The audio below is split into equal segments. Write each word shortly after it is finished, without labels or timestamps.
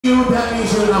You, that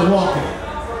means you're not walking.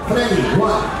 Ready,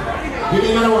 one. Give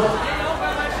me another one.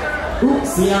 Oops,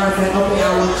 Sierra said, okay, I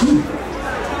want two.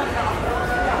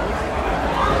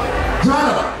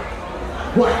 John,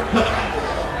 what? Look.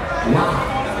 Walk.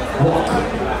 Walk.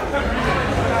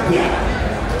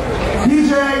 Yeah. DJ,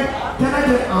 can I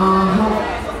get,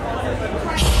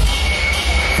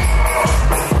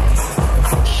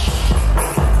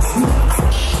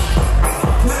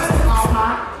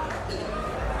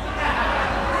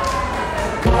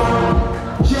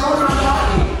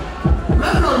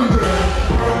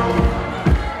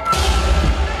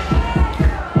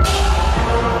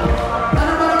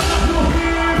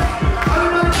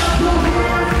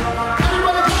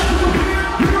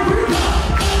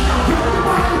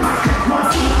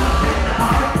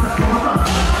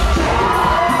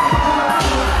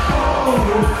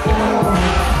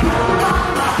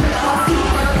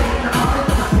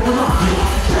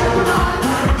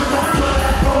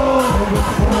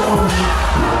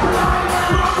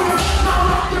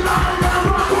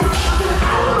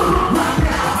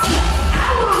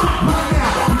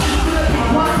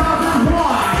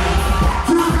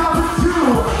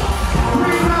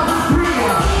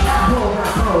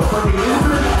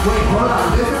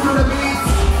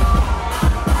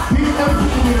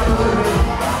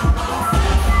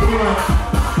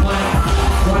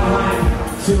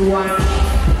 two, one,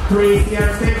 three.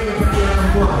 Sierra, stay with me. Can you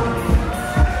have one?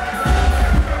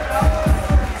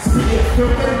 Speed it. Can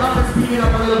we get it up and speed it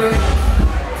up a little bit?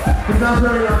 It's not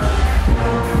very up.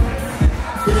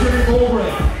 It's getting over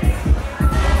it.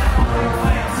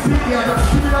 Speed it up.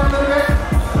 Speed it up a little bit.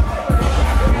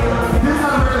 This is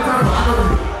not a very tempo. I know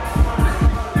this.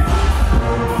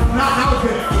 Now it's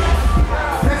good.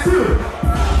 Next two.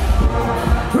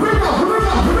 Here we go. Here we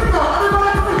go. Here we go.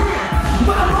 Everybody over here.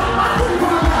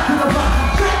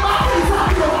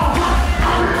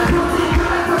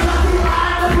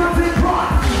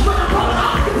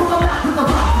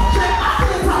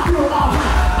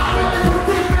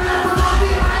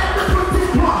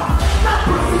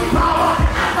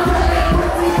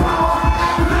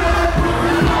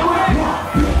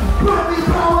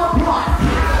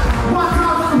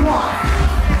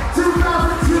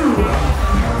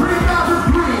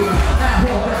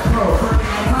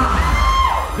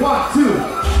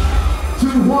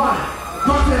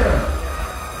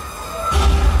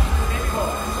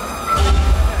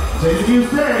 Jason, you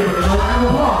stay, but they don't have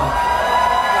a ball.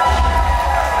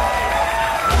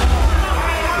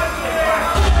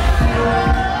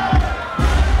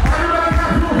 Everybody got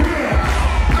cool here.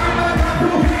 Everybody got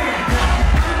cool here.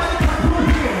 Everybody got cool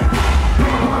here.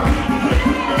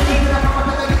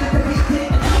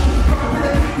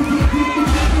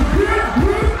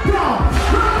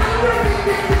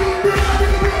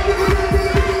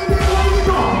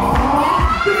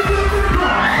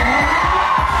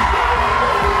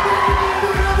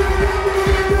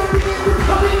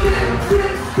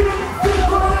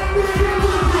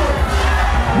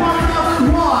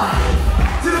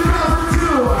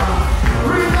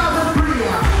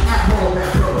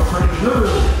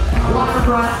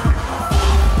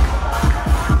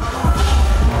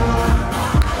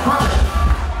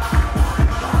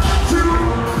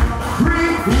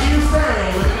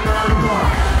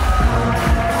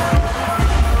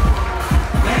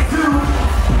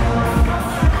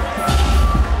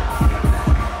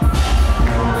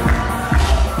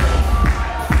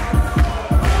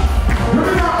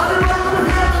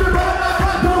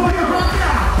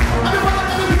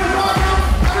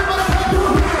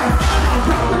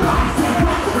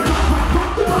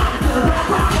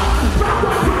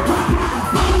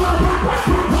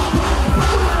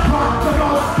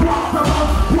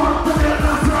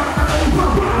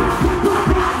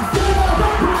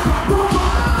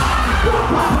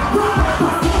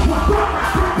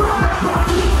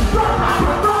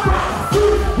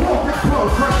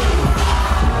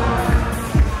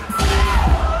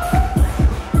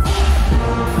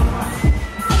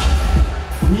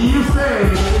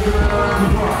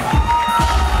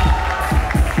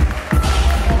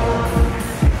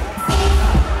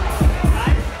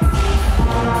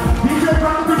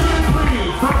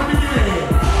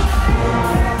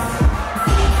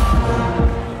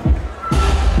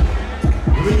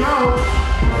 Here we go.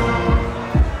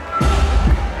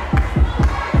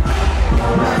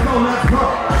 Let's go.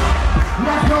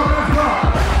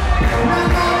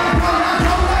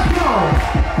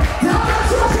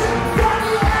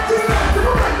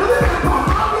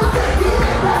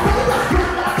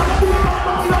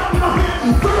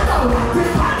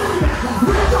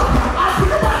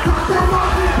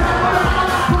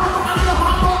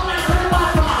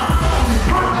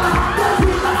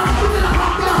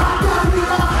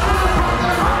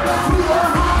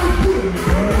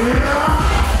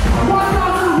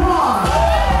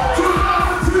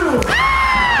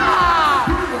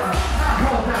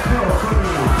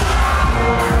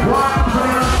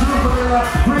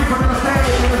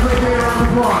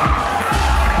 one.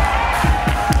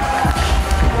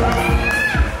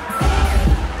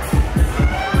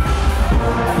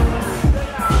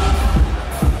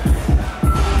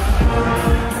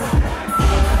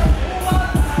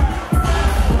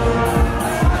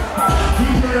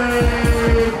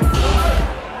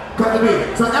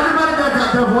 So everybody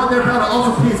that won their battle,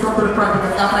 also please come to the front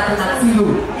because I cannot see you.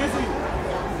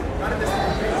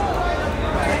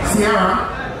 Sierra.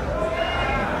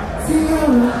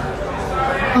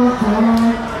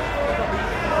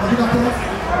 You got this?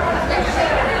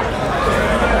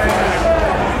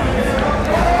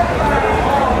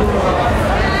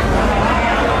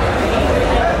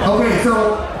 Okay, so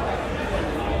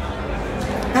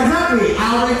exactly, I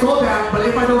already told them, but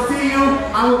if I don't see you,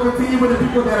 I will continue with the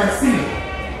people that I see.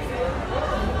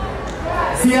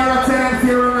 Sierra 10,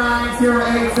 Sierra 9, Sierra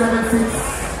 8, 7,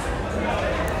 6.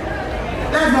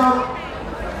 Let's go.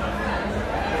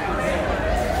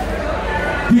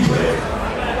 DJ.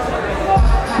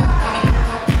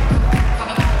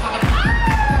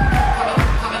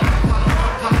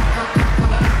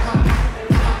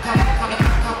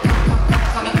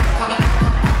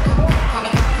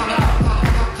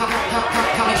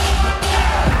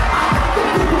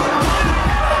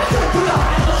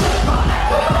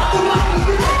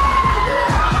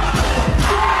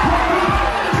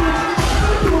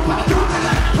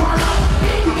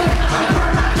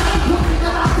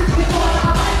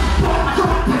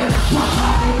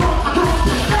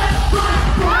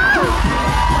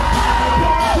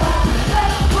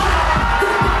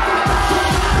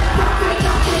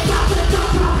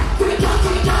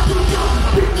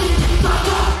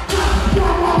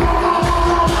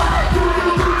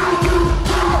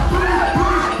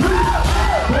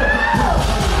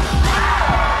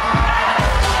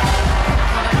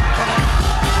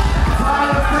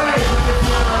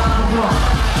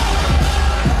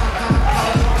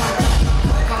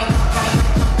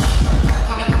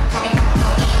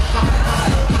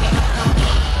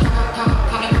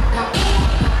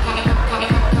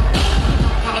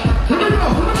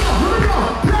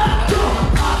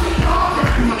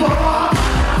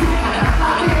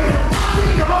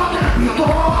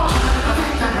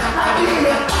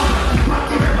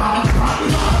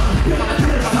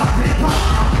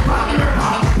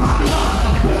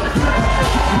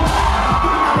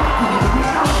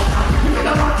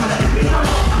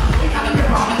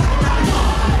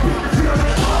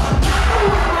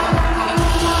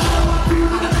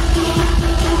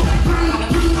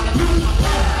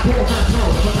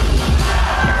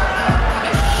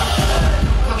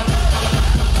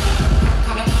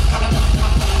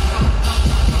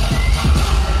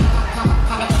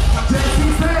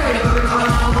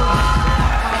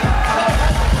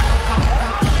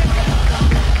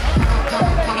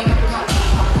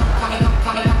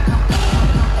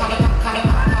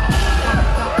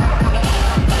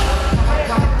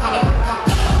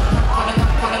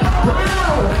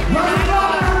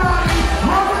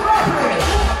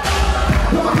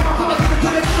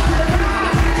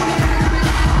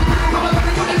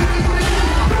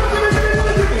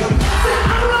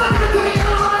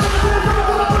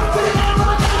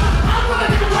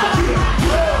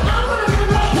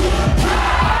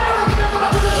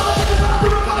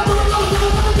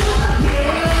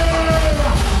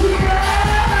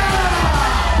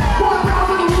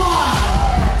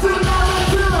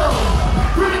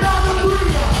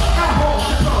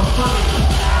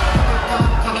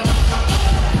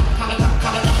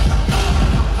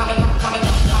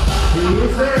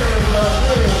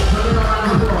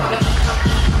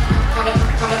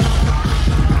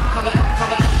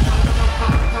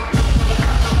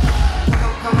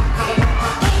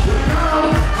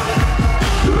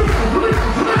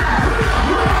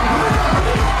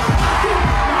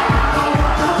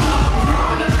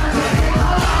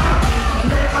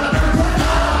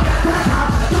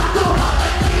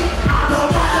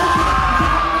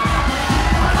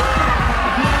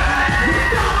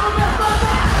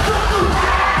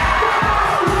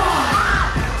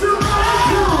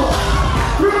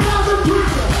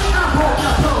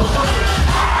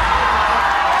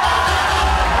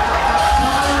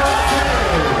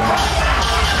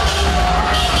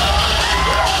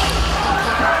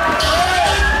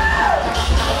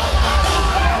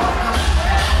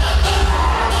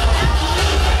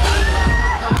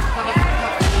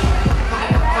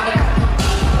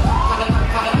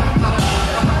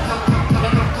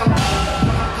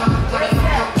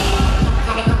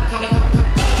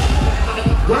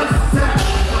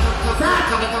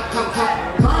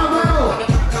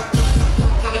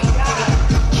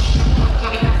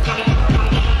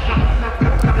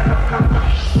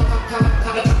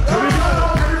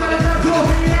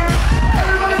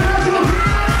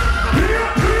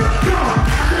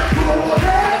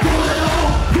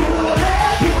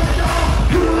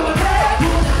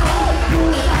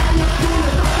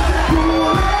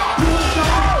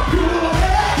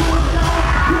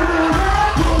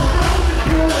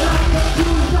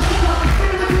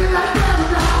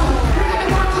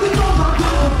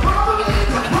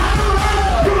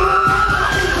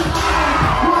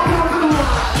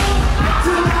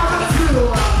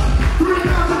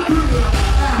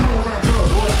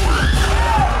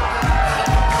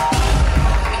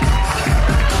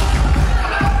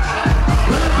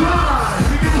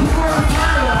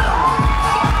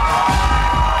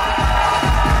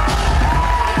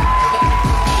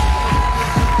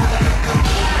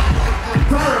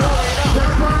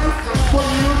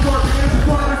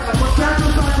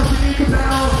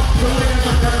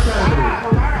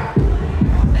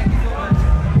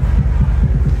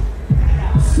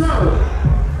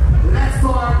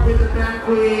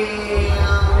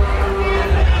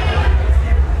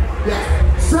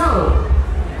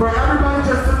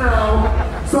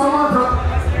 Someone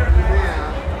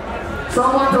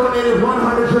donated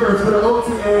 100 euros for the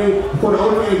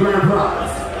OTA grand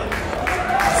prize.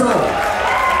 So,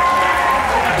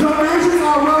 donations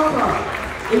are welcome.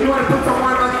 If you want to put some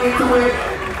more money into it,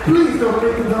 please don't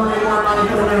forget to donate more money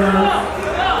to the winners.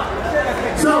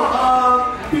 So,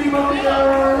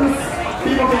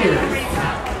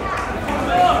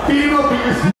 female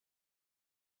beers,